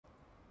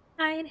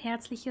Ein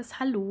herzliches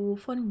Hallo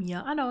von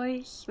mir an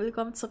euch.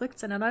 Willkommen zurück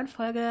zu einer neuen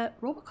Folge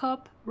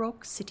RoboCop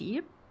Rogue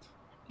City.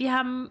 Wir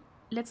haben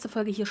letzte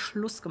Folge hier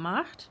Schluss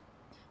gemacht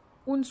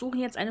und suchen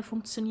jetzt eine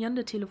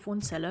funktionierende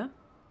Telefonzelle.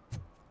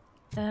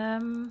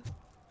 Und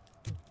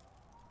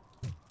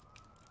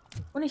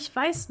ich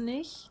weiß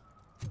nicht...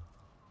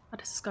 Ah,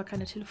 das ist gar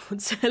keine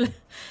Telefonzelle.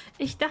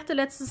 Ich dachte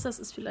letztens, das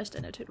ist vielleicht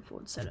eine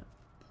Telefonzelle.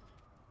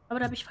 Aber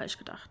da habe ich falsch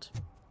gedacht.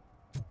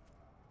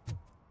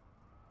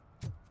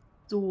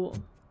 So.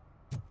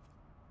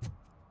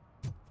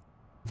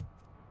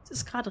 Es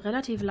ist gerade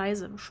relativ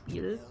leise im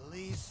Spiel.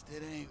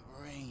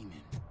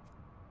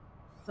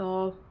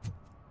 So.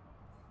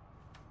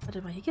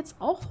 Warte mal, hier geht's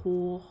auch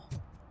hoch.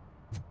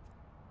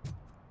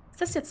 Ist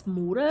das jetzt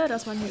Mode,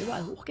 dass man hier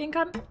überall hochgehen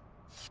kann?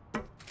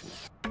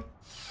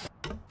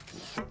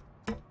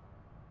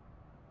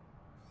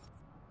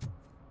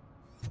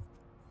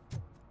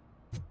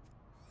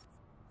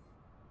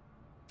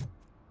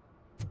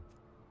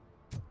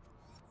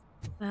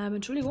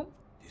 Entschuldigung.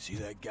 You see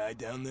that guy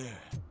down there?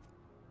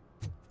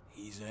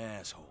 He's an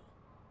asshole.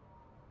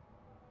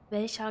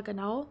 Welcher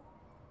genau?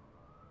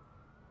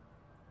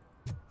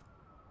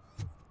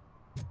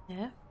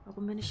 Hä?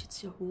 Warum bin ich jetzt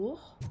hier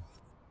hoch?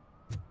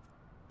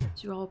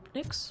 Ist überhaupt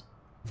nichts.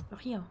 Doch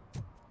hier.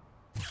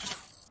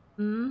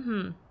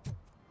 Mhm.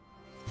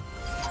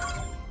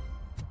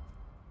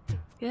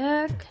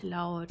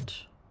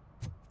 Geklaut.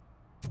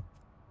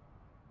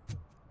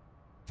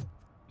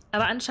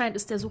 Aber anscheinend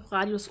ist der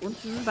Suchradius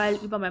unten, weil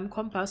über meinem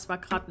Kompass war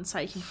gerade ein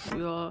Zeichen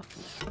für...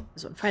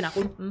 Also ein Pfeil nach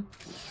unten.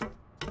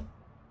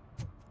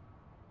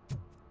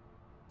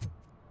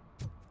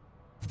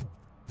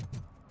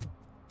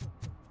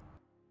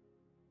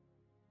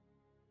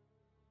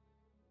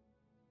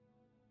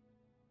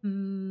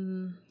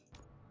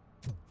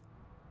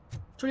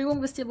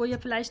 Entschuldigung, wisst ihr, wo hier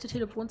vielleicht eine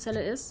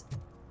Telefonzelle ist?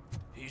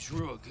 He's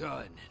real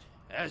good.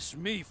 Asks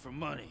me for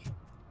money.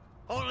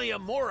 Only a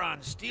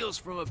moron steals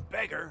from a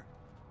beggar.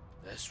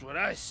 That's what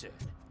I said.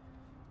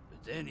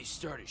 But then he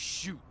started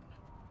shooting.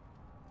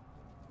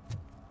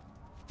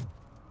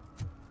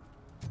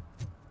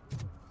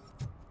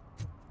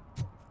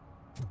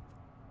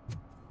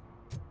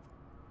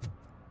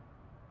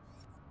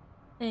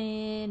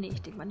 Nee,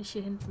 ich denke mal nicht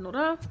hier hinten,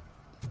 oder?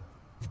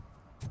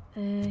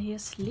 Hier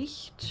ist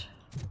Licht.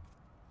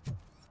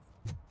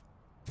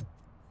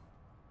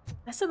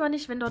 Weiß aber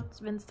nicht, wenn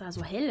es da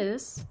so hell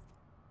ist.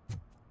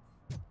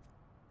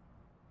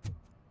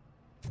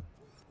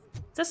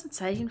 Ist das ein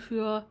Zeichen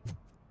für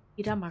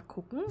wieder mal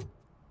gucken?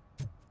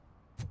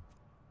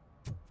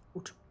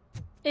 Gut.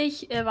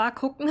 Ich war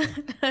gucken.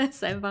 Da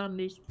ist einfach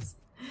nichts.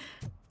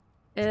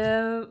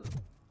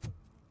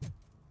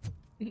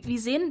 Wie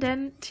sehen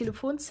denn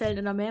Telefonzellen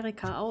in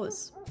Amerika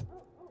aus?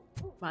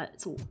 Mal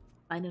so,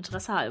 ein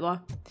Interesse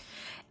halber.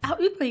 Ach,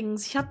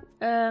 übrigens, ich habe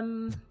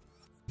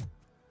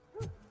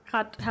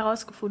gerade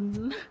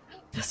herausgefunden,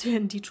 dass wir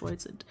in Detroit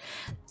sind.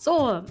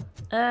 So,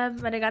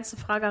 meine ganze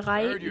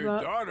Fragerei über...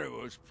 Your daughter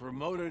was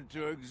promoted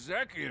to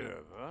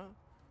executive, huh?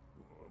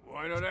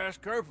 Why not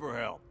ask her for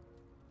help?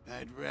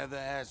 I'd rather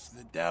ask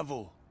the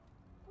devil.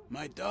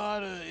 My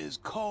daughter is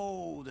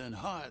cold and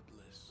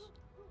heartless.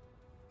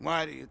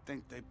 Why do you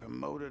think they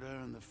promoted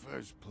her in the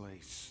first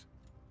place?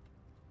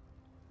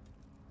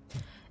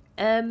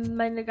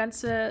 Meine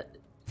ganze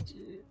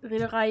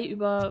Rederei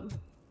über...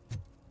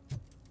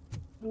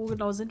 Wo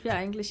genau sind wir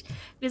eigentlich?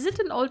 Wir sind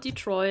in Old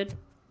Detroit.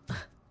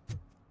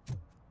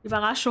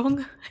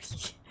 Überraschung.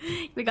 Ich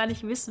will gar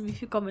nicht wissen, wie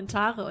viele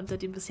Kommentare unter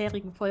den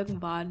bisherigen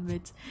Folgen waren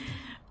mit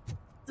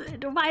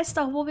du weißt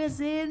doch, wo wir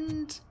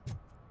sind.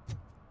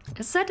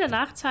 Das ist halt der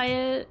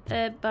Nachteil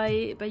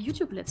bei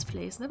YouTube Let's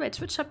Plays. Ne? Bei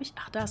Twitch habe ich...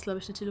 Ach, da ist, glaube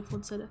ich, eine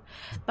Telefonzelle.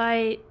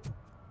 Bei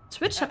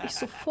Twitch habe ich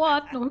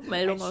sofort eine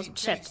Rückmeldung aus dem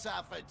Chat.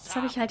 Das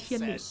habe ich halt hier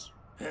nicht.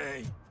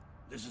 Hey,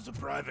 this is a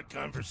private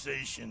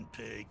conversation,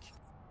 pig.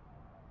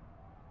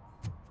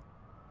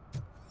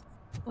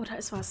 Oh, da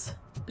ist was.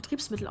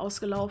 Betriebsmittel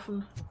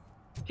ausgelaufen.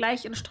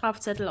 Gleich in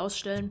Strafzettel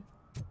ausstellen.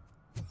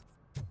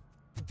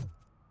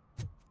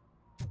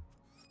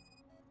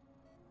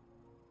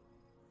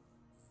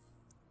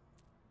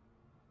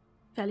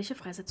 Gefährliche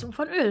Freisetzung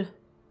von Öl.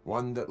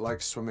 One that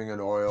likes swimming in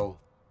oil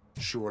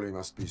surely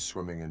must be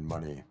swimming in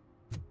money.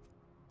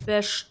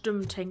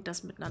 Bestimmt hängt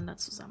das miteinander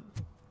zusammen.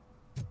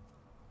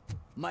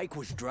 Mike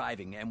was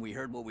driving and we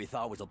heard what we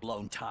thought was a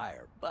blown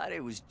tire, but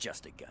it was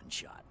just a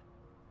gunshot.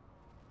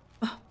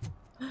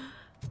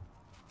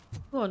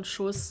 So ein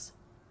Schuss.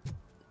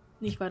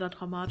 Nicht weiter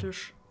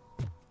dramatisch.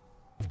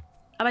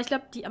 Aber ich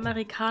glaube, die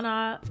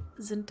Amerikaner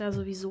sind da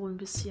sowieso ein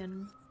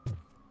bisschen...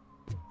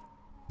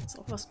 Ist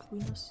auch was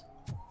Grünes.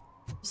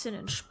 Ein bisschen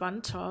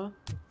entspannter.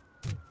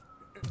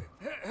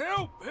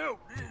 Help! Help!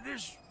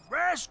 This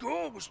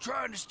rascal was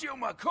trying to steal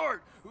my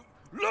cart.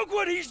 Look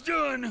what he's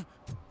done!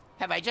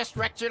 Have I just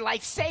wrecked your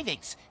life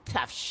savings?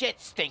 Tough shit,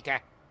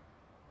 stinker.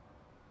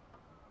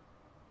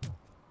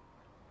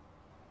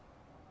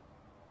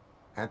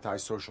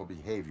 Antisocial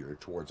behavior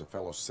towards a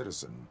fellow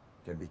citizen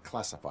can be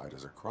classified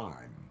as a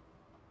crime.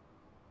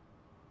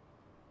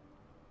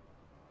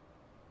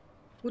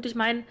 Gut, ich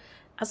meine,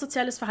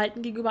 asoziales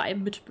Verhalten gegenüber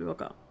einem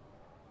Mitbürger.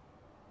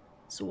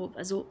 So,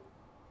 also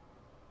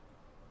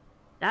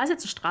da ist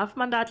jetzt ein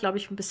Strafmandat, glaube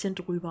ich, ein bisschen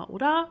drüber,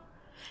 oder?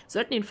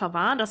 Sollten ihn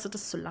verwahren, dass er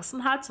das zu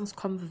lassen hat, sonst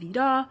kommen wir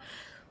wieder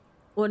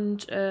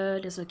und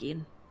der soll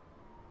gehen.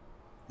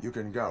 You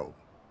can go,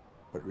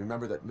 but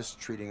remember that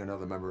mistreating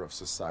another member of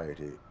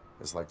society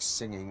is like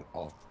singing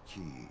off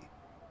key.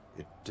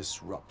 It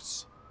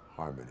disrupts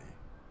harmony.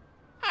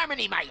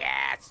 Harmony my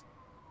ass!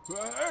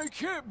 I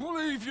can't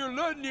believe you're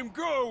letting him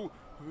go!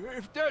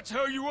 If that's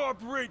how you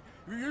operate,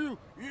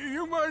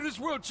 you might as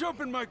well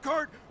jump in my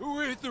cart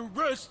with the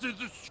rest of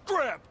the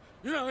scrap!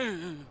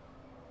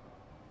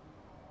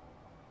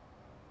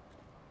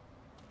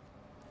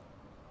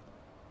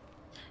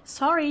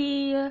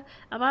 Sorry,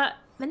 aber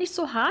wenn ich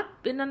so hart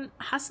bin, dann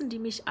hassen die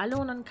mich alle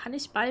und dann kann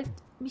ich bald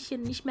mich hier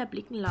nicht mehr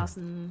blicken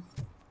lassen.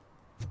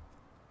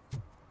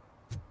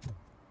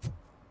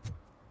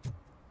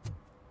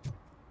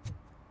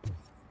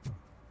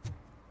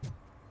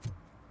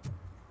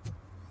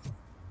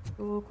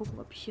 So, gucken,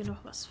 ob ich hier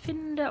noch was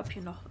finde, ob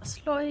hier noch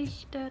was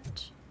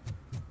leuchtet.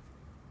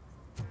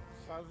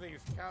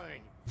 Something's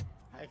coming.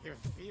 I can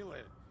feel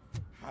it.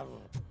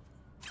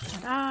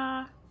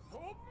 Da.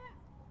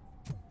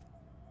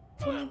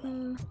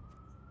 Unten.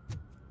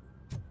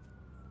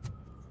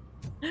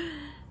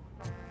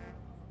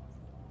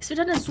 Ist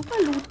wieder eine super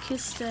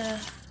Lootkiste.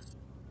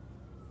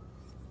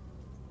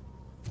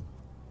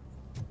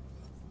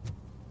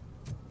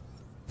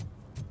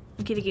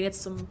 Okay, wir gehen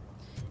jetzt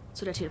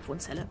zu der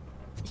Telefonzelle.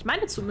 Ich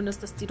meine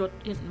zumindest, dass die dort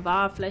hinten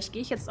war. Vielleicht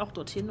gehe ich jetzt auch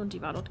dorthin und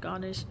die war dort gar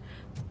nicht.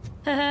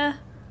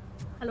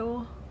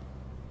 Hallo.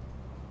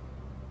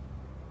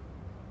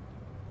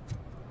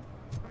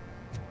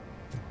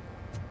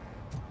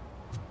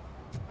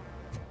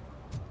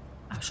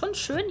 Ach, schon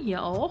schön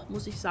hier auch,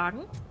 muss ich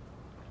sagen.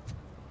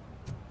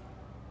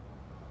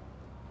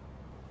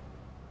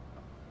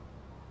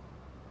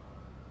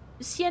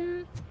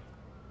 Bisschen...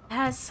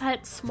 Ja, es ist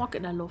halt Smog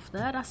in der Luft,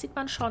 ne? Das sieht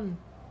man schon.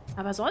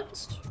 Aber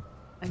sonst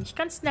eigentlich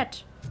ganz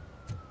nett.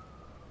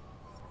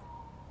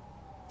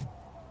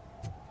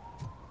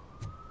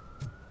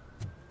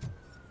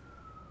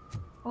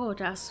 Oh,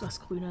 da ist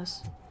was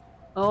Grünes.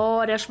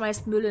 Oh, der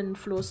schmeißt Müll in den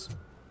Fluss.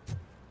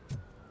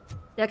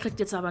 Der kriegt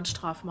jetzt aber ein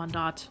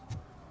Strafmandat.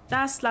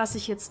 Das lasse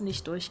ich jetzt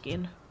nicht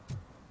durchgehen.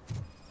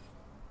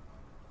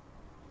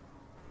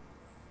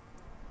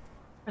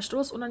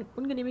 Verstoß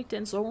ungenehmigte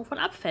Entsorgung von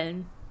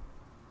Abfällen.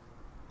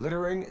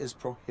 Littering is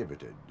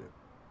prohibited.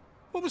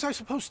 What was I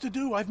supposed to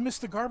do? I've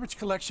missed the garbage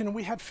collection and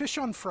we had fish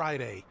on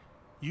Friday.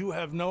 You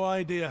have no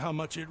idea how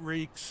much it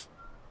reeks.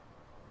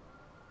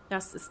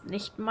 Das ist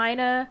nicht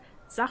meine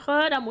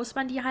Sache. Da muss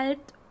man die halt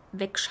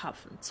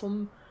wegschaffen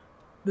zum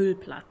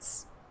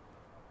Müllplatz.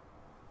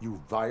 You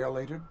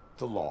violated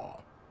the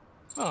law.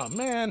 Oh,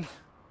 man.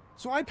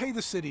 So I pay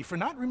the city for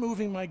not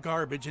removing my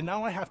garbage and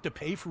now I have to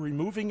pay for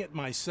removing it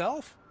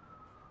myself?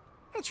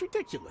 That's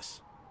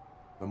ridiculous.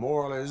 The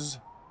moral is,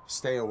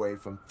 stay away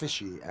from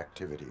fishy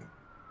activity.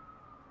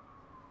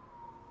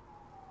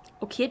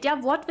 Okay,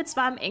 der Wortwitz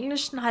war im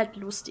Englischen halt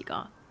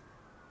lustiger.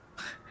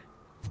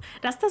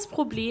 Das ist das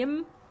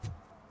Problem.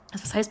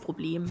 Also, was heißt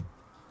Problem?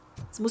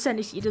 Es muss ja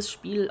nicht jedes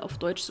Spiel auf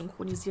Deutsch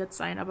synchronisiert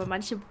sein, aber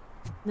manche,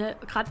 ne,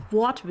 gerade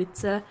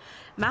Wortwitze,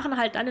 machen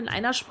halt dann in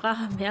einer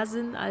Sprache mehr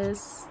Sinn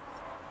als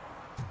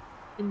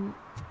in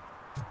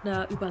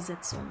einer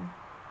Übersetzung.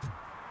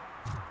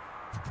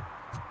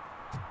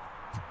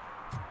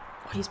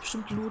 Oh, hier ist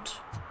bestimmt Loot.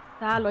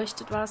 Da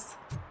leuchtet was.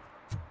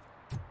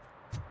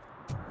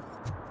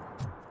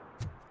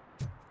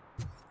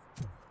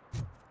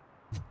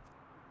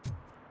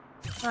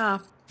 Ah,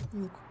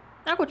 gut.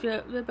 Na gut,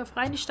 wir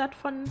befreien die Stadt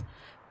von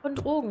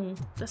Drogen.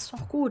 Das ist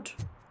doch gut.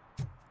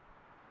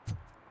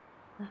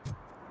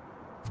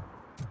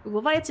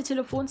 Wo war jetzt die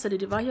Telefonzelle?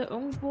 Die war hier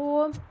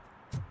irgendwo.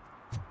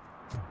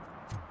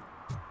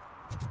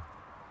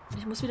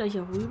 Ich muss wieder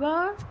hier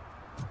rüber.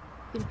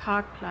 Den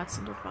Parkplatz.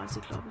 Und dort war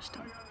sie, glaube ich,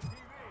 dann.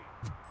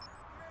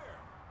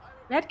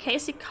 Wer hat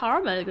Casey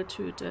Carmel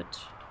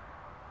getötet?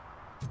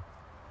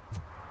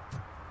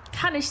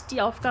 Kann ich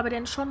die Aufgabe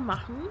denn schon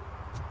machen?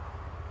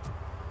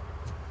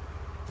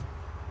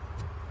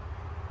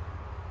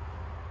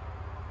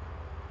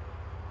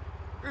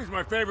 He's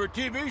my favorite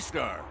TV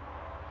star.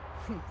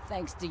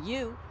 Thanks to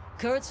you,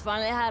 Kurt's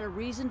finally had a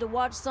reason to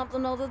watch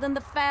something other than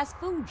the fast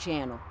food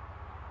channel.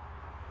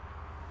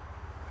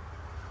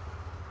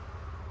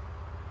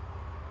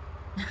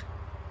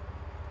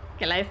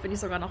 Okay, live bin ich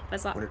sogar noch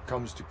besser. When it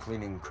comes to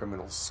cleaning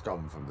criminal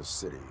scum from the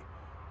city,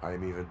 I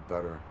am even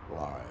better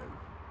live.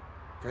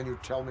 Can you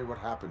tell me what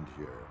happened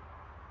here?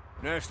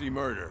 Nasty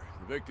murder.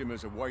 The victim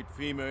is a white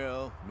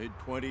female,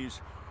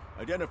 mid-20s,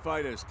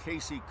 identified as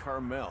Casey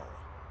Carmel.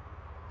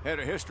 Had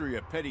a history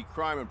of petty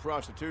crime and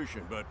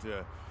prostitution, but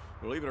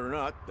believe it or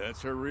not,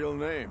 that's her real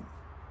name.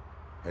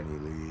 Any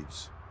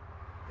leads?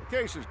 The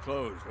case is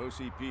closed.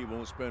 OCP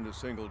won't spend a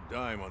single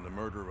dime on the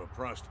murder of a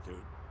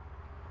prostitute.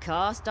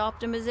 Cost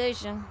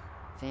optimization.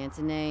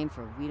 Fancy name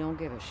for we don't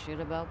give a shit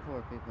about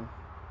poor people.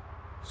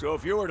 So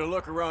if you were to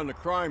look around the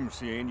crime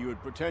scene, you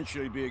would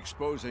potentially be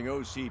exposing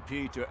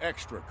OCP to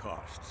extra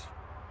costs.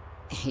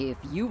 If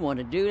you want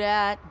to do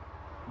that,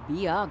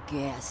 be our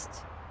guest.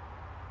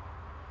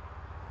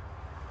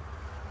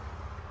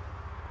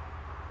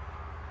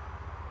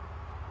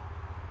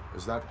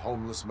 Is that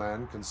homeless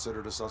man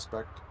considered a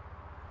suspect?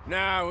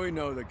 Nah, we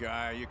know the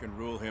guy. You can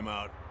rule him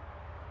out.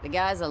 The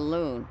guy's a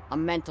loon, a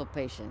mental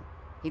patient.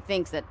 He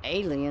thinks that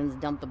aliens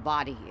dumped the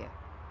body here.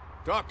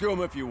 Talk to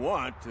him if you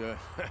want.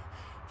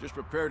 Just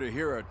prepare to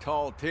hear a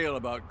tall tale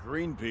about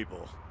green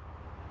people.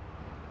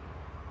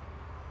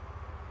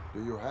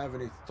 Do you have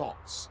any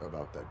thoughts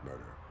about that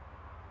murder?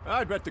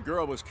 I'd bet the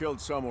girl was killed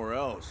somewhere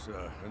else,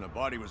 and the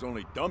body was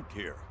only dumped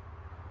here.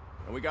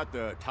 And we got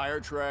the tire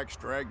tracks,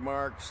 drag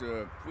marks.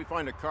 If we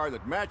find a car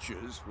that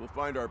matches, we'll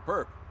find our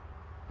perp.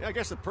 Yeah, I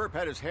guess the perp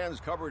had his hands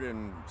covered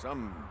in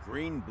some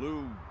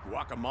green-blue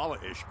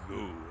guacamole-ish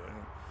goo.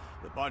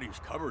 The body's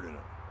covered in it.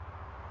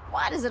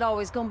 Why does it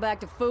always come back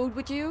to food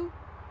with you?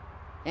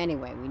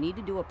 Anyway, we need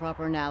to do a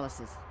proper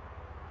analysis.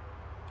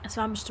 Es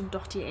waren bestimmt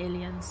doch die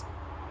Aliens.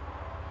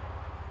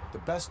 The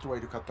best way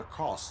to cut the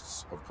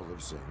costs of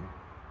policing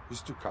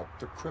is to cut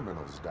the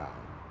criminals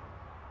down.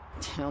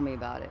 Tell me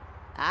about it.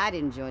 I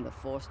didn't join the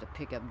force to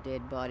pick up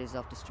dead bodies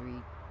off the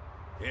street.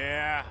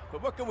 Yeah,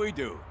 but what can we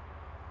do?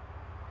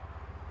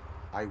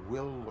 I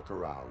will look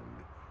around.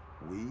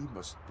 We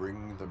must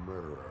bring the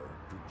murderer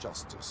to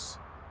justice.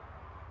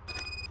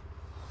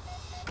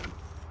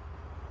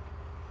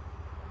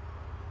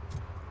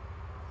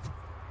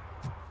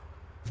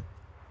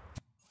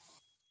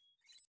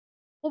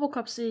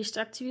 RoboCop-Sicht.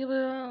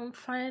 Aktiviere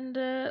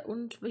Feinde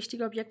und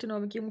wichtige Objekte in der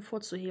Umgebung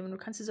vorzuheben. Du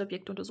kannst diese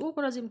Objekte untersuchen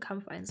oder sie im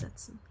Kampf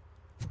einsetzen.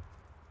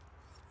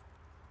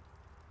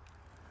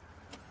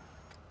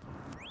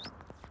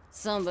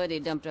 Somebody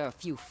dumped her a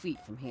few feet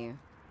from here.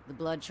 The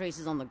blood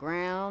traces on the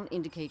ground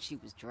indicate she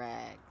was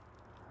dragged.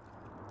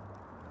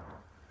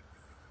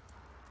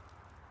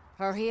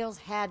 Her heels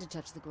had to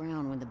touch the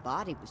ground when the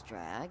body was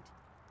dragged.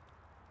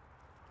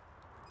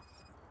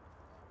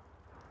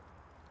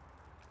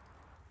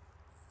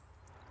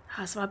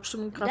 Es war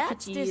bestimmt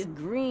That's Graffiti. this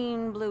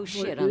green blue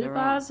shit on the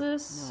road.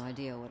 No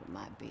idea what it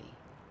might be,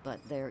 but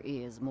there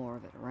is more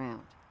of it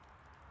around.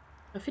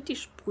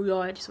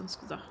 Graffiti-Sprüher, hätte ich sonst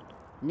gesagt.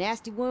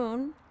 Nasty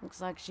wound.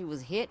 Looks like she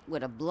was hit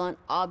with a blunt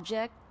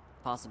object,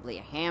 possibly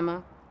a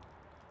hammer.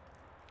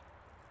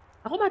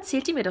 Warum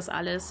erzählt die mir das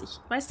alles? Ich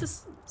weiß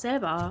das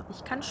selber.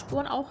 Ich kann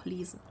Spuren auch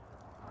lesen.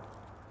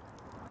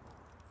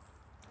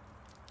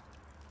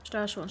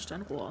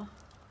 Stahlschornsteinrohr.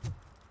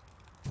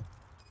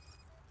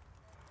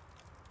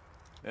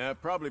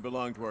 Probably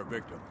belonged to our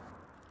victim.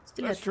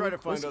 Stiletto, Let's try to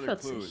find Größe other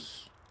 40.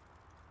 clues.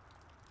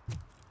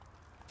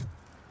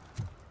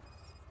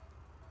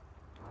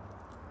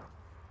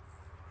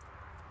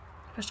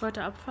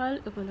 Verstreuter Abfall,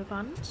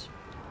 irrelevant.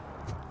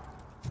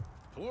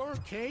 Poor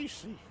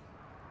Casey.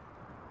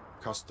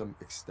 Custom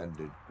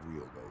extended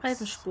wheelbase.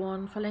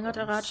 Reifenspuren,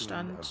 verlängerter Haven't seen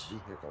a Radstand.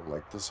 vehicle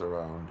like this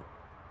around.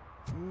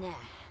 Nah.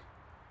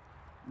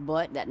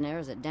 But that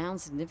narrows it down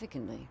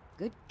significantly.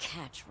 Good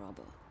catch,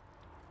 Robo.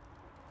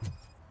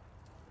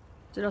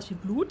 Sieht aus wie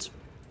Blut.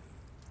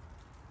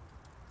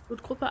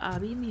 Blutgruppe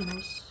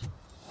AB-.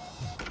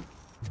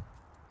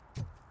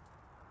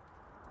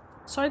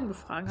 Zeugen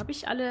befragen. Habe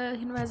ich alle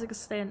Hinweise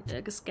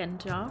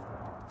gescannt, ja?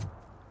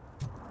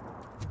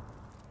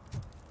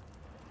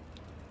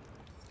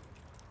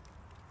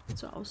 Sieht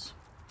so aus.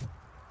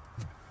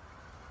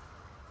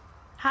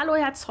 Hallo,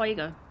 Herr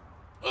Zeuge.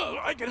 Oh,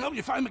 I can help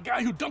you find the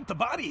guy who dumped the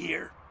body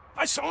here.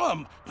 I saw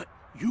him, but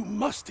you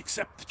must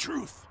accept the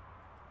truth.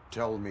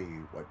 Tell me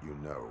what you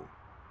know.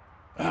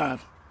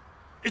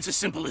 It's as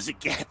simple as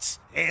it gets.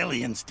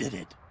 Aliens did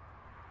it.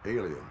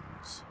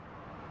 Aliens.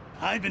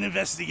 I've been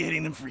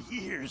investigating them for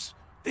years.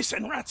 They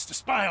send rats to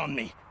spy on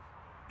me.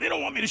 They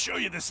don't want me to show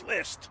you this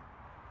list.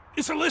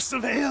 It's a list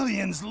of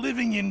aliens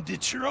living in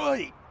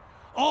Detroit.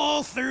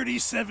 All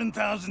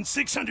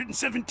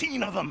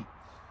 37,617 of them.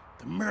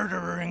 The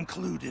murderer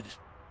included.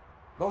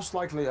 Most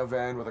likely a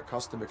van with a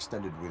custom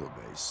extended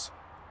wheelbase.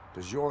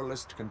 Does your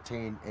list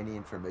contain any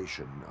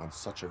information on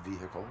such a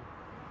vehicle?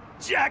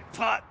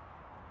 Jackpot!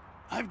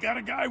 I've got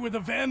a guy with a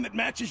van that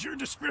matches your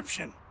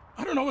description.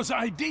 I don't know his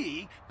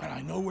ID, but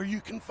I know where you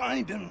can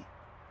find him.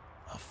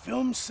 A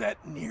film set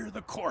near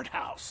the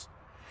courthouse.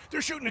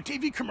 They're shooting a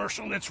TV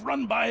commercial and it's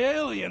run by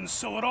aliens,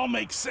 so it all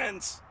makes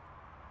sense.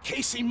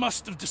 Casey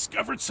must have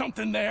discovered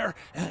something there,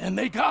 and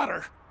they got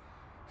her.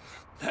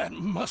 That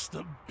must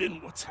have been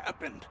what's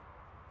happened.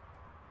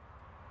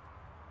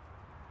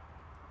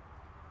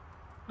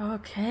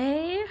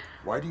 Okay.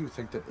 Why do you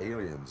think that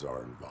aliens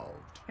are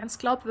involved? Ganz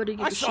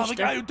glaubwürdige I saw the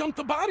guy who Geschichte. dumped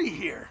the body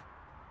here.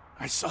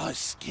 I saw his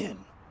skin.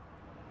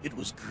 It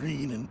was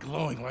green and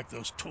glowing like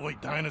those toy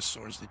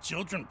dinosaurs that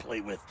children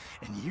play with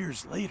and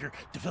years later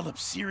develop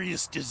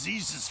serious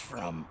diseases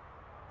from.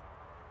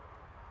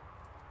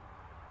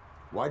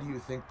 Why do you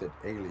think that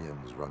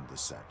aliens run the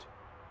set?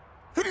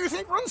 Who do you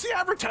think runs the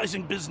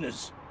advertising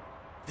business?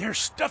 They're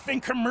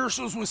stuffing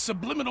commercials with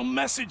subliminal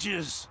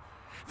messages.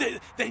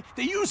 They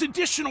use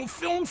additional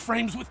film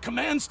frames with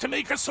commands to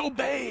make us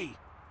obey.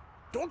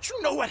 Don't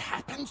you know what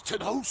happens to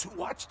those who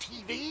watch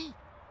TV?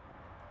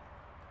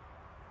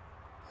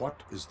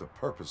 What is the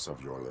purpose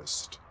of your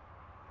list?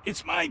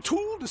 It's my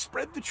tool to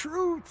spread the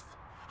truth.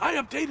 I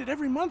update it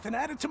every month and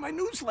add it to my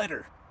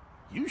newsletter.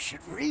 You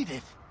should read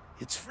it.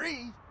 It's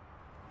free.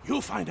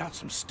 You'll find out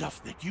some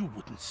stuff that you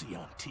wouldn't see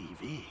on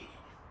TV.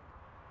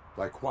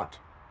 Like what?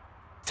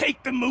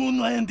 Take the moon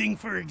landing,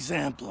 for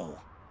example.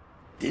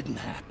 Didn't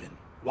happen.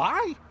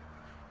 Why?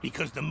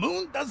 Because the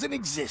moon doesn't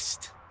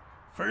exist.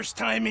 First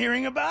time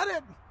hearing about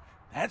it?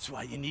 That's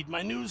why you need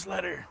my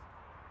newsletter.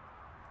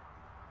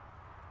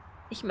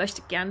 Ich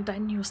möchte gern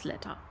dein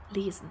Newsletter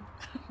lesen.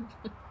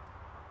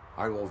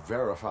 I will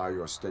verify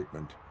your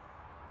statement.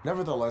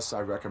 Nevertheless,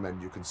 I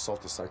recommend you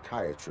consult a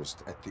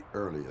psychiatrist at the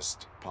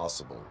earliest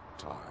possible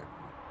time.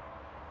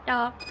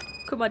 Ja,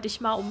 kümmere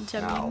dich mal um einen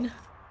Termin. Now,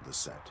 the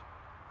set.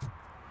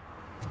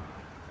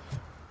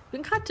 Ich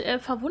bin gerade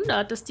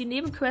verwundert, dass die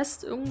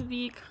Nebenquest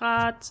irgendwie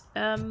gerade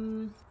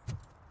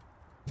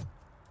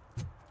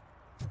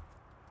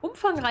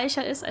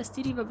umfangreicher ist als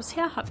die wir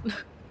bisher hatten.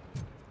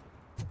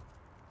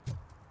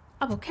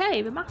 Aber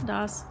okay, wir machen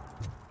das.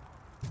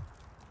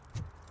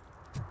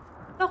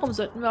 Warum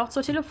sollten wir auch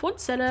zur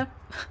Telefonzelle?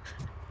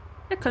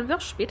 Da können wir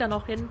auch später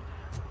noch hin.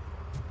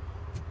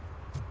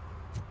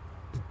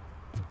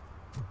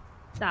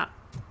 Da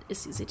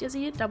ist sie. Seht ihr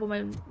sie? Da, wo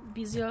mein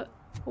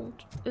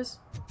Visierpunkt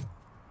ist.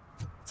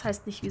 Das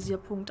heißt nicht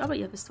Visierpunkt, aber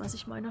ihr wisst, was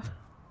ich meine.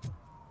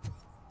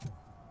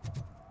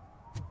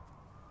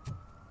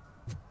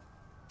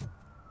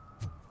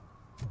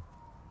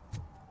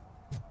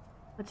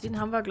 Mit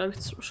denen haben wir, glaube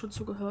ich, schon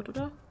zugehört,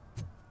 oder?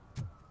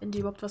 Wenn die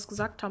überhaupt was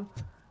gesagt haben.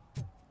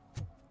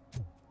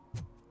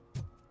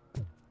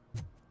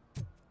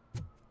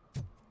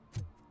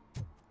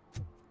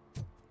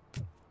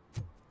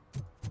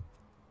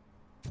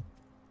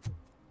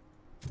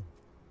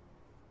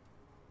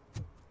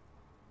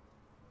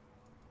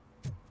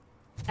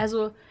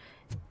 Also,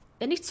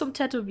 wenn ich zum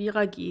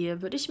Tätowierer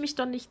gehe, würde ich mich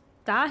doch nicht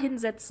da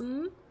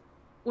hinsetzen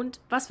und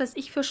was weiß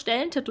ich für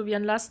Stellen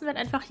tätowieren lassen, wenn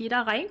einfach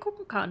jeder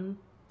reingucken kann.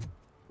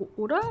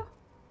 Oder?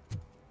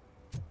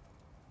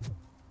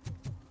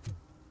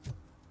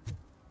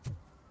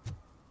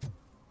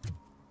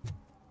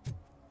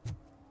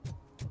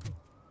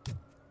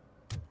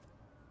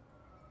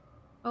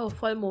 Oh,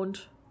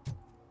 Vollmond.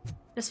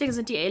 Deswegen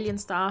sind die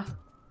Aliens da.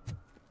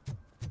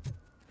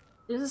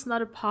 This is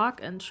not a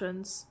park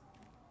entrance.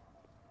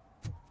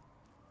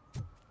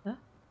 Hä?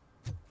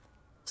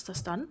 Was ist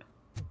das dann?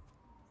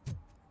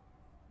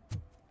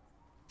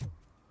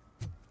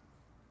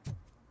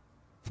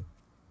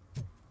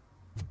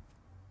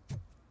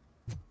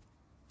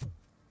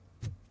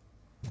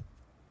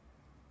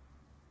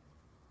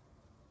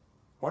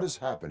 What is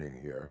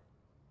happening here?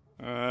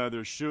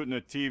 They're shooting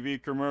a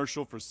TV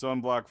commercial for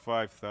Sunblock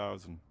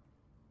 5000.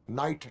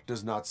 Night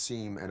does not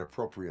seem an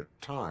appropriate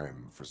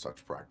time for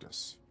such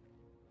practice.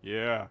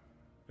 Yeah,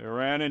 they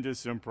ran into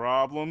some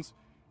problems,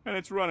 and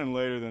it's running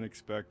later than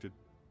expected.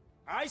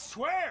 I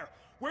swear,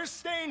 we're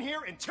staying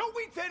here until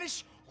we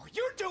finish, or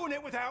you're doing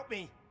it without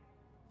me.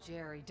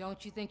 Jerry,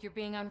 don't you think you're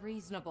being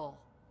unreasonable?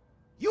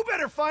 You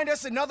better find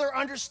us another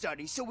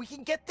understudy so we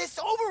can get this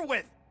over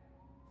with.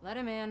 Let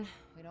him in.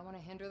 We don't want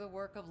to hinder the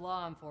work of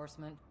law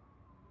enforcement.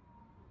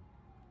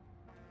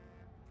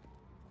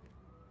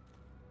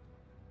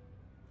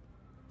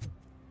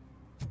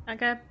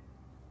 Danke.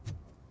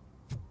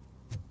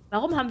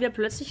 Warum haben wir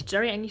plötzlich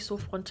Jerry eigentlich so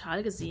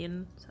frontal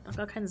gesehen? Das hat doch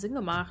gar keinen Sinn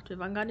gemacht. Wir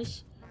waren gar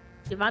nicht...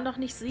 Wir waren doch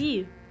nicht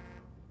sie.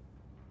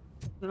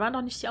 Wir waren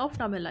doch nicht die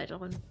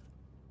Aufnahmeleiterin.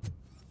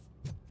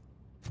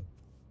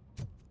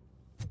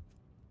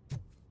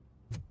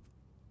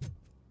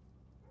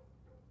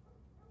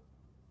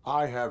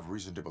 I have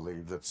reason to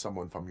believe that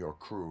someone from your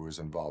crew is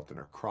involved in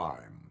a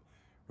crime.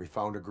 We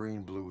found a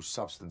green-blue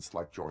substance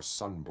like your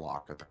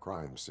sunblock at the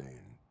crime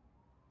scene.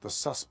 The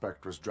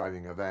suspect was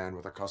driving a van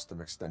with a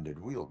custom extended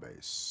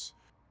wheelbase.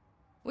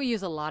 We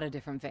use a lot of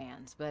different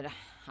vans, but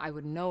I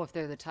wouldn't know if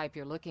they're the type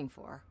you're looking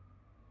for.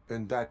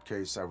 In that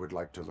case, I would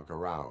like to look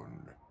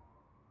around.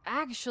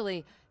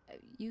 Actually,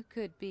 you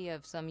could be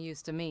of some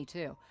use to me,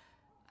 too.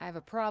 I have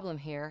a problem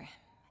here,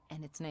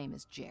 and its name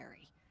is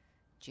Jerry.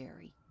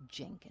 Jerry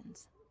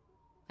Jenkins.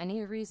 I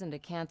need a reason to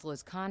cancel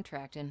his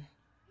contract, and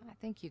I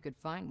think you could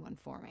find one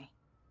for me.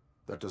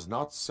 That does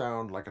not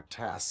sound like a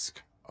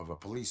task of a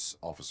police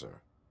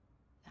officer.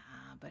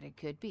 But it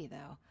could be,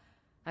 though.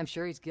 I'm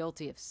sure he's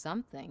guilty of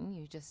something.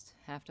 You just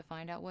have to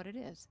find out what it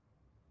is.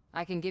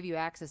 I can give you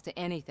access to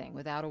anything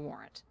without a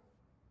warrant.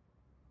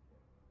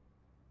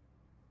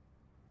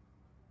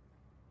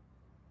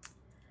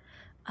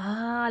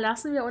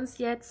 Lassen wir uns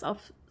jetzt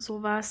auf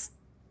sowas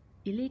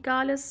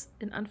Illegales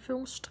in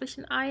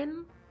Anführungsstrichen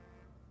ein?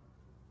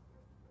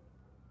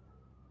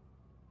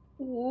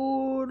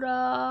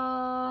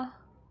 Oder...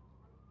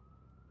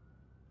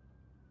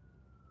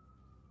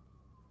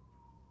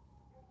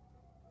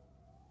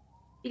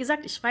 Wie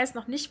gesagt, ich weiß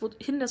noch nicht,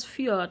 wohin das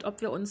führt.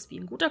 Ob wir uns wie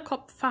ein guter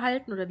Kopf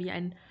verhalten oder wie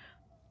ein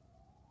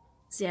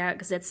sehr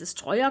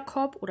gesetzestreuer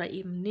Cop oder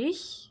eben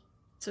nicht.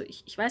 Also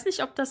ich weiß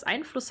nicht, ob das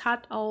Einfluss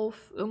hat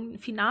auf irgendein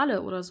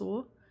Finale oder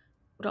so.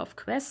 Oder auf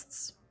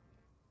Quests.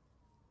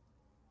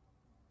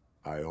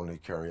 I only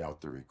carry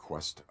out the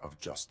request of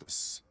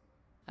justice.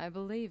 I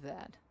believe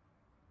that.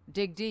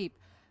 Dig deep.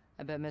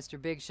 I bet Mr.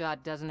 Big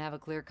Shot doesn't have a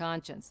clear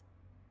conscience.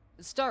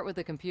 Start with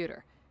the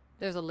computer.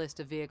 There's a list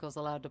of vehicles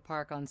allowed to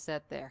park on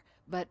set there.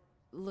 But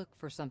look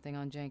for something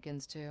on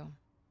Jenkins, too.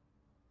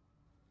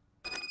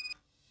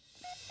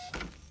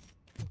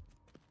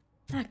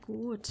 Na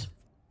gut.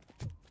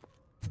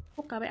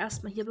 Guck aber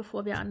erstmal hier,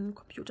 bevor wir an den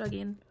Computer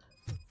gehen.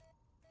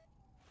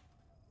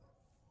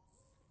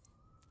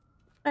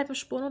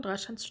 Reifespuren und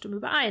Radstands stimmen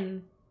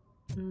überein.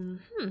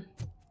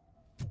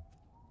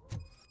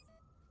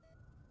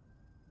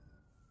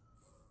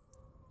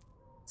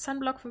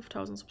 Sunblock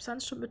 5000.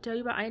 Substanz stimmt mit der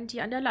überein,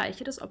 die an der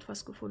Leiche des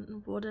Opfers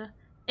gefunden wurde.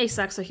 Ich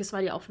sag's euch, es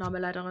war die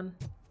Aufnahmeleiterin.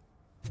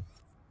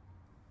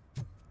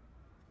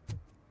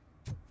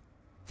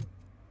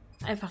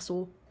 Einfach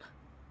so.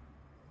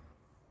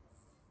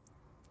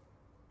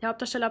 Der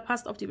Hauptdarsteller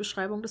passt auf die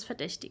Beschreibung des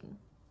Verdächtigen.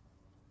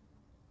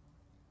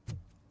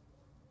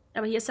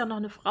 Aber hier ist ja noch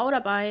eine Frau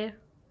dabei.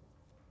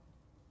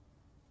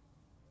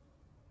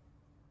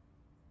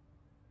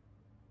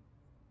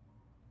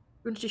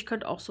 Wünschte, ich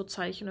könnte auch so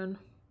zeichnen.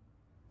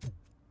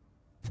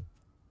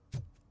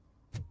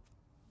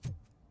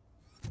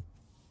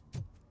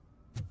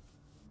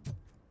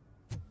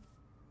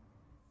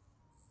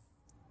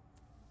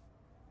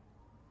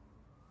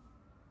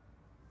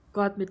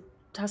 Gott, mit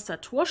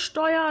Tastatur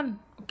steuern?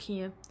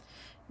 Okay.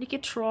 Niki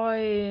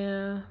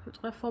Troy,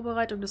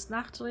 Vorbereitung des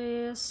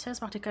Nachtdrehs. Hess,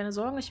 mach dir keine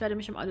Sorgen, ich werde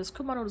mich um alles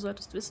kümmern und du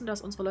solltest wissen,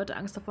 dass unsere Leute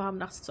Angst davor haben,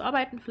 nachts zu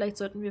arbeiten. Vielleicht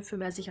sollten wir für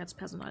mehr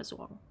Sicherheitspersonal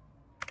sorgen.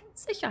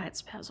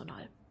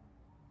 Sicherheitspersonal.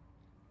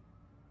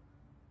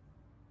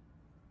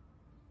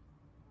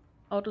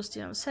 Autos,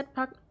 die am Set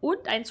packen.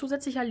 Und ein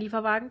zusätzlicher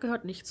Lieferwagen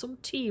gehört nicht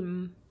zum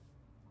Team.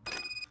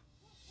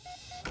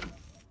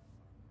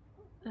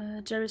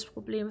 Jerrys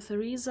Problem,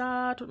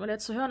 Theresa. Tut mir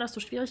leid zu hören, dass du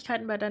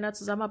Schwierigkeiten bei deiner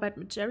Zusammenarbeit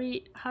mit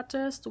Jerry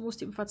hattest. Du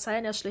musst ihm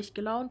verzeihen, er ist schlecht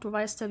gelaunt. Du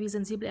weißt ja, wie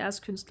sensibel er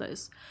als Künstler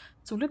ist.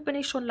 Zum Glück bin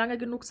ich schon lange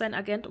genug sein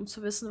Agent, um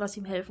zu wissen, was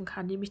ihm helfen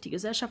kann, nämlich die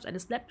Gesellschaft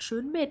eines netten,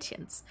 schönen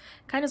Mädchens.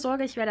 Keine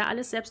Sorge, ich werde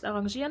alles selbst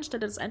arrangieren,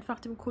 stelle das einfach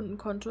dem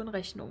Kundenkonto in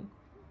Rechnung.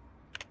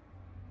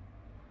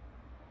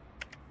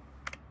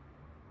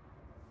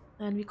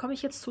 Wie komme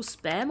ich jetzt zu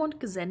Spam und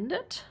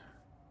gesendet?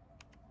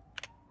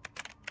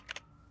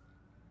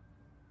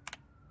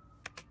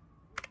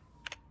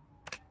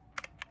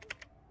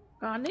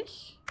 Gar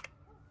nicht.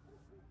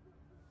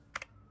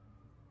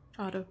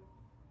 Schade.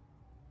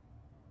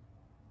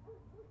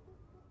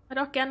 Ich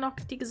hätte auch gern noch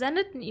die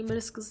gesendeten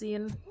E-Mails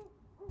gesehen.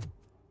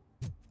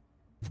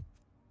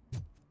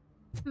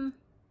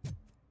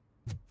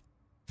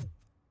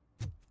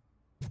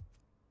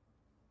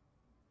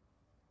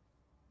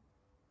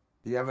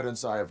 The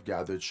evidence I have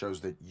gathered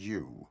shows that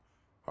you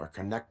are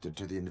connected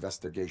to the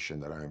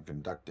investigation that I am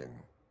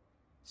conducting.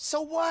 So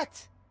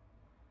what?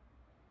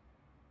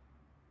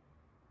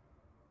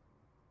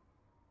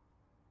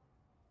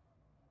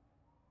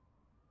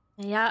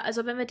 Ja,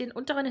 also wenn wir den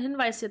unteren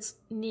Hinweis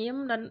jetzt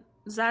nehmen, dann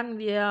sagen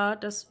wir,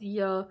 dass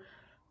wir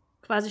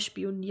quasi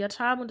spioniert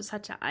haben und es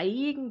hat ja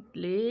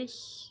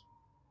eigentlich...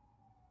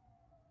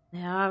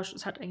 Ja,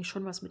 es hat eigentlich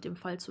schon was mit dem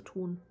Fall zu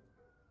tun.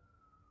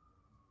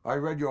 I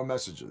read your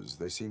messages.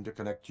 They seem to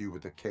connect you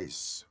with the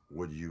case.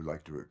 Would you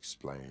like to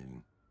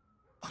explain?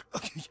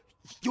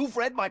 You've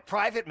read my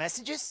private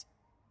messages?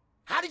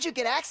 How did you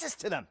get access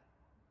to them?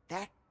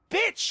 That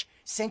bitch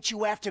sent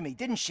you after me,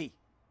 didn't she?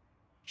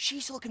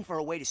 She's looking for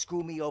a way to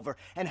screw me over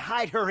and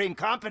hide her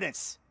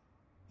incompetence.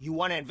 You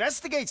want to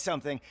investigate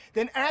something,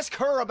 then ask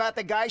her about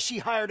the guy she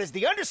hired as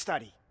the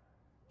understudy.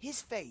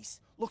 His face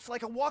looks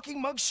like a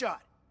walking mugshot.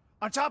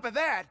 On top of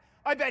that,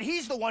 I bet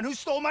he's the one who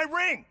stole my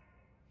ring.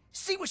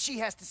 See what she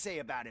has to say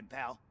about him,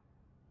 pal.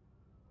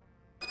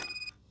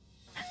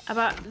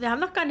 Aber wir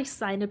haben noch gar nicht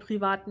seine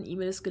privaten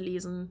E-Mails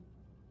gelesen.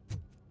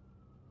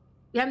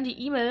 Wir haben die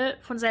E-Mail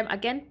von seinem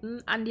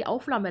Agenten an die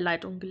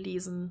Aufnahmeleitung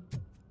gelesen.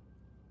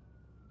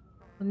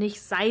 Und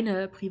nicht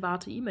seine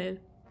private E-Mail.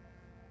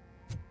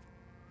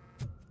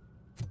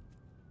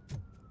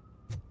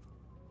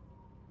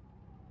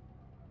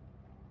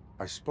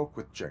 I spoke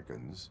with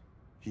Jenkins.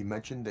 He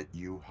mentioned that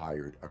you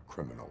hired a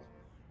criminal.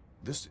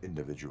 This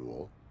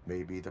individual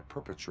may be the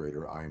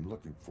perpetrator I am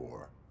looking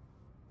for.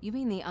 You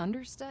mean the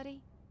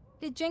understudy?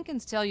 Did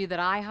Jenkins tell you that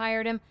I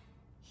hired him?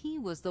 He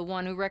was the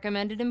one who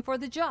recommended him for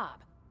the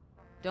job.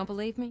 Don't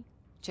believe me?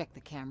 Check the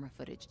camera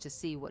footage to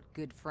see what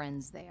good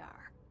friends they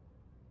are.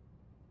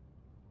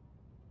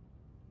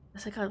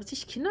 Das ist ja gerade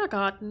richtig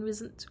Kindergarten. Wir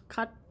sind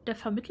gerade der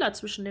Vermittler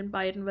zwischen den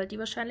beiden, weil die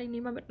wahrscheinlich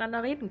nicht mehr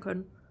miteinander reden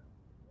können.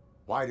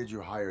 Why did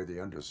you hire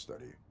the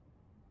understudy?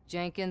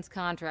 Jenkins'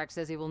 contract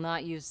says he will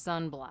not use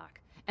sunblock,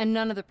 and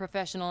none of the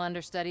professional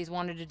understudies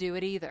wanted to do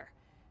it either.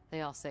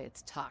 They all say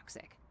it's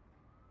toxic.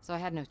 So I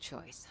had no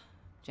choice.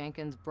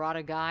 Jenkins brought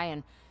a guy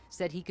and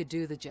said he could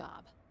do the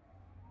job.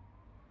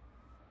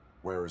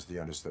 Where is the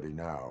understudy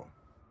now?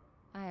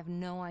 I have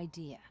no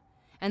idea.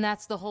 And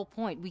that's the whole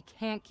point. We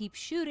can't keep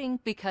shooting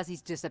because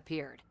he's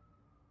disappeared.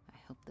 I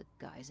hope the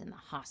guy's in the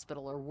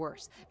hospital or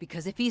worse,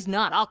 because if he's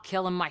not, I'll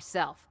kill him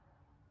myself.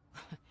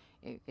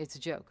 It's a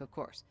joke, of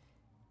course.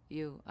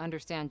 You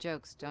understand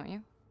jokes, don't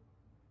you?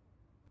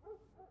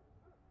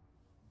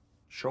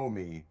 Show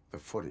me the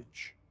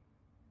footage.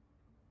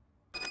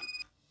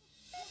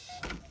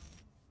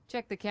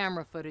 Check the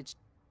camera footage.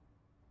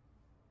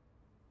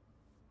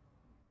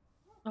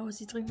 Oh,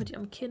 sie dringt mit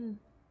ihrem Kinn.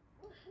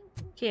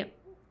 Okay.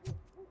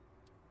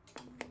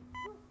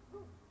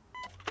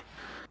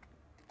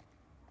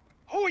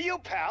 Who are you,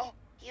 pal?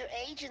 Your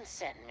agent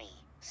sent me.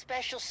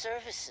 Special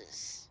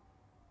services.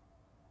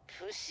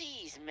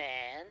 Pussies,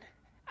 man.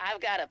 I've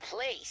got a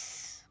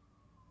place.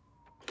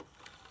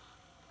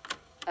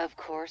 Of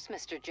course,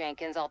 Mr.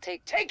 Jenkins, I'll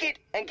take Take it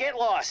and get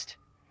lost.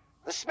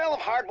 The smell of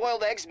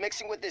hard-boiled eggs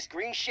mixing with this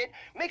green shit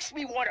makes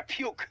me want to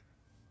puke.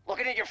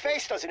 Looking at your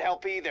face doesn't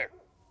help either.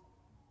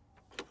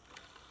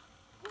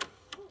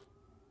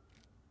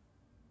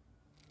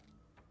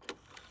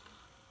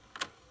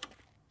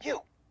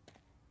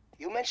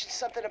 You mentioned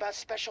something about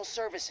special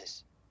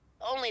services.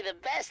 Only the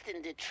best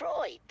in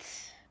Detroit.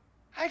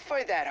 I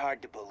find that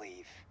hard to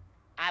believe.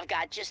 I've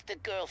got just the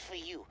girl for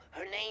you.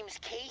 Her name's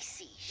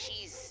Casey.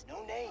 She's...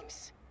 No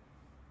names.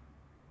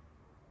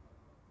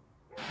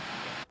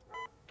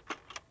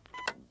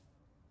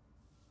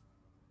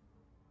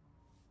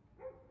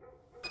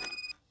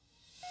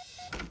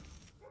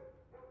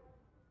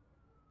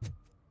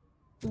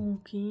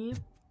 Okay.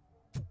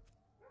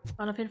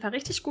 Waren auf jeden Fall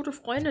richtig gute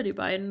Freunde, die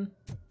beiden.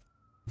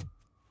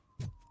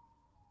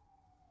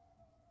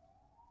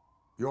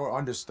 Your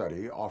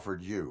understudy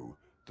offered you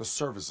the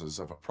services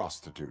of a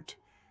prostitute.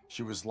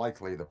 She was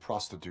likely the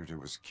prostitute who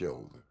was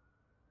killed.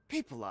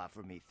 People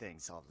offer me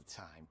things all the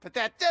time, but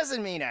that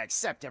doesn't mean I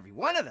accept every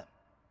one of them.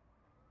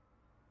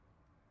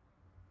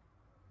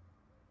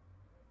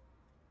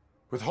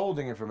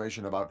 Withholding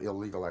information about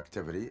illegal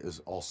activity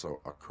is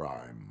also a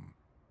crime.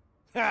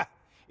 Ha!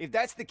 If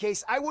that's the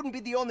case, I wouldn't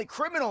be the only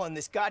criminal in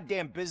this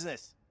goddamn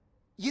business.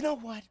 You know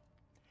what?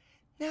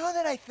 Now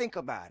that I think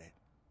about it,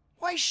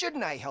 why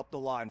shouldn't I help the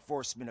law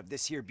enforcement of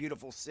this here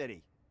beautiful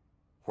city?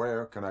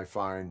 Where can I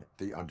find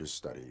the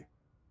understudy?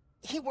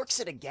 He works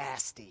at a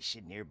gas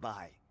station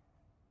nearby.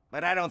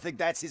 But I don't think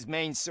that's his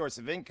main source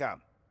of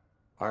income.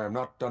 I am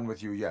not done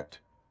with you yet.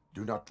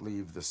 Do not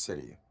leave the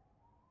city.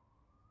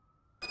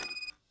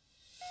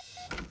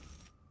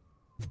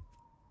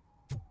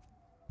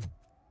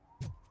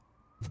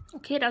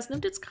 Okay, das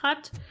nimmt jetzt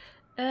gerade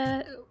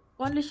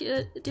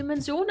ordentliche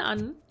Dimension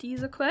an,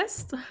 diese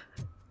Quest.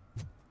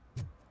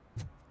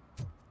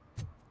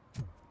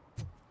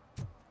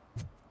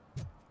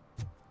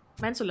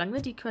 Ich meine, solange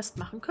wir die Quest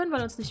machen können,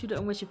 weil uns nicht wieder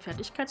irgendwelche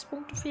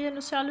Fertigkeitspunkte fehlen,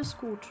 ist ja alles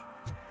gut.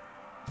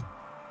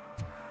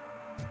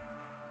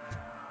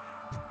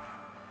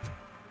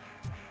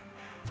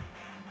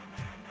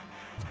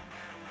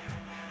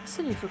 Was ist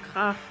denn hier für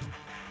Krach?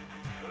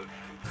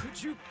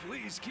 Could you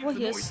please keep Oh, the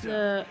hier noise ist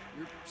down?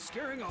 You're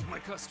scaring off my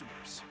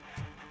customers.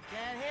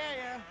 Can't hear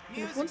you.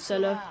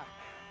 Telefonzelle.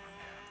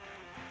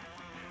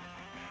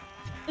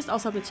 Ist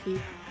außer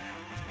Betrieb.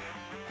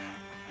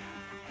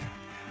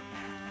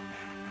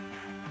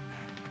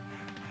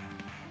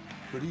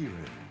 Good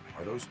evening.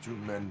 Are those two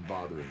men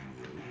bothering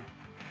you?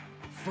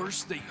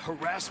 First, they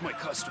harass my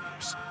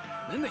customers.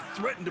 Then they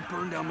threaten to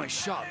burn down my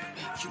shop.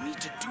 You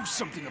need to do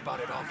something about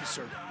it,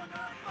 officer.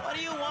 What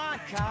do you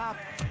want, cop?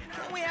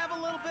 Can't we have a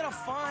little bit of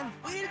fun?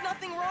 We did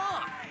nothing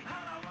wrong.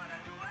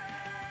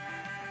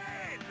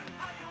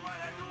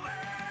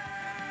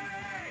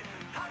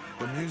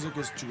 The music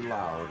is too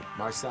loud.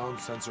 My sound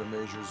sensor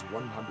measures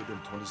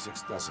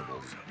 126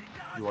 decibels.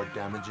 You are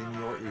damaging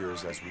your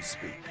ears as we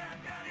speak.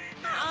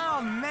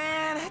 Oh,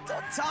 man,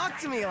 don't talk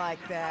to me like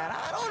that.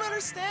 I don't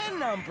understand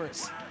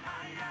numbers.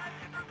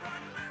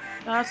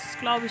 Das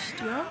glaube ich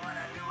dir.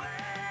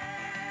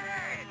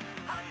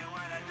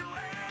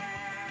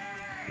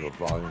 Your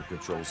volume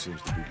control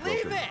seems to be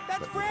broken. Leave it!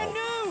 That's Let me brand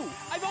help. new!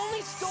 I've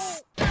only stole...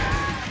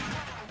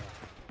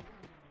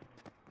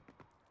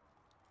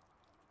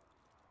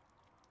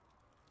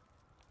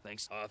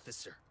 Thanks,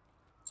 officer.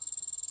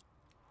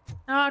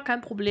 Ah,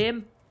 kein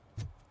Problem.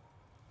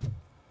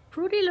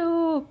 Fruity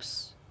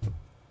Loops.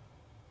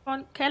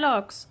 Von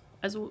Kellogg's.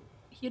 Also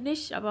hier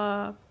nicht,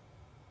 aber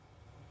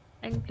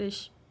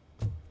eigentlich.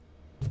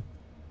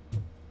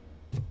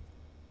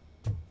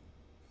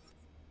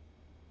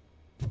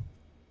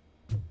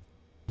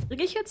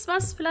 Kriege ich jetzt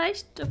was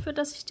vielleicht dafür,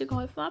 dass ich dir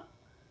geholfen habe?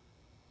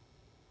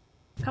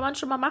 Kann man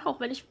schon mal machen,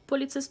 auch wenn ich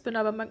Polizist bin,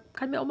 aber man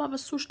kann mir auch mal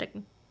was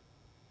zustecken.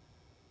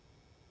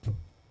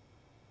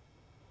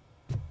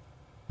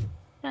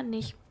 Ja,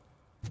 nicht.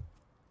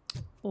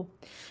 Oh.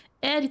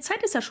 Die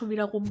Zeit ist ja schon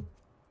wieder rum.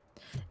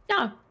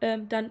 Ja,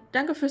 dann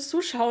danke fürs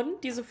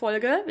Zuschauen, diese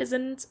Folge. Wir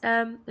sind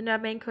in der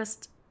Main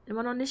Quest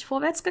immer noch nicht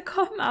vorwärts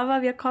gekommen,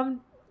 aber wir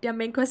kommen der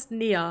Main Quest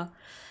näher.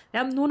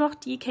 Wir haben nur noch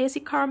die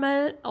Casey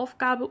Carmel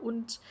Aufgabe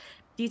und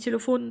die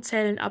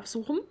Telefonzellen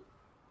absuchen.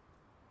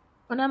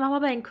 Und dann machen wir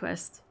Main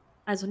Quest.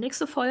 Also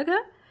nächste Folge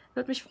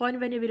Würde mich freuen,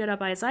 wenn ihr wieder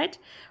dabei seid.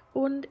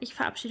 Und ich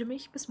verabschiede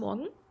mich bis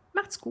morgen.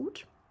 Macht's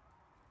gut.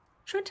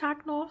 Schönen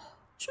Tag noch.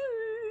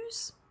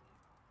 Tschüss.